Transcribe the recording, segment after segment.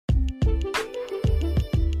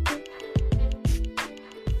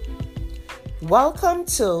Welcome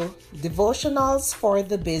to Devotionals for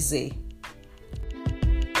the Busy.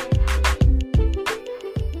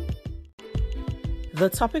 The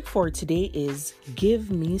topic for today is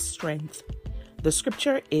Give Me Strength. The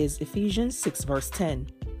scripture is Ephesians 6 verse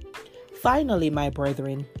 10. Finally, my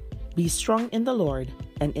brethren, be strong in the Lord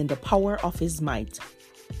and in the power of His might.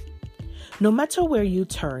 No matter where you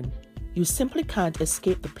turn, you simply can't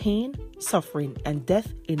escape the pain, suffering, and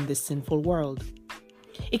death in this sinful world.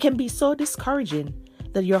 It can be so discouraging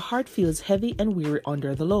that your heart feels heavy and weary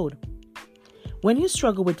under the load. When you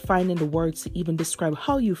struggle with finding the words to even describe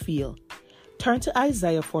how you feel, turn to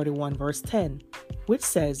Isaiah 41 verse 10, which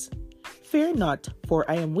says, Fear not, for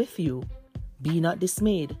I am with you. Be not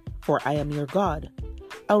dismayed, for I am your God.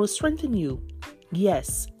 I will strengthen you.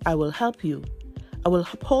 Yes, I will help you. I will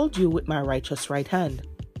uphold you with my righteous right hand.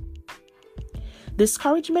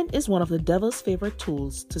 Discouragement is one of the devil's favorite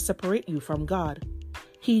tools to separate you from God.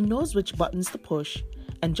 He knows which buttons to push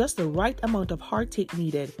and just the right amount of heartache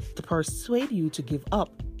needed to persuade you to give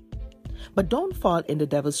up. But don't fall in the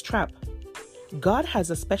devil's trap. God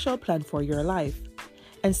has a special plan for your life,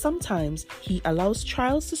 and sometimes He allows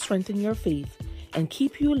trials to strengthen your faith and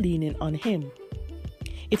keep you leaning on Him.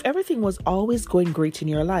 If everything was always going great in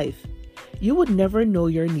your life, you would never know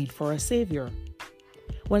your need for a Savior.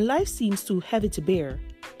 When life seems too heavy to bear,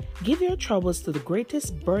 give your troubles to the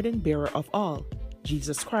greatest burden bearer of all,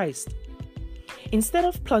 Jesus Christ. Instead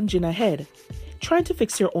of plunging ahead, trying to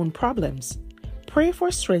fix your own problems, pray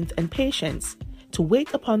for strength and patience to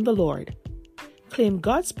wait upon the Lord. Claim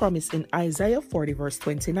God's promise in Isaiah 40 verse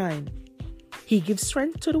 29. He gives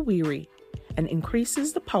strength to the weary and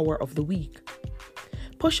increases the power of the weak.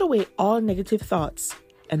 Push away all negative thoughts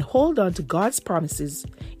and hold on to God's promises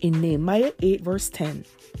in Nehemiah 8 verse 10.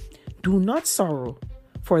 Do not sorrow,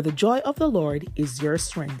 for the joy of the Lord is your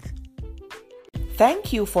strength.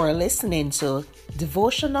 Thank you for listening to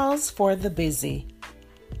Devotionals for the Busy.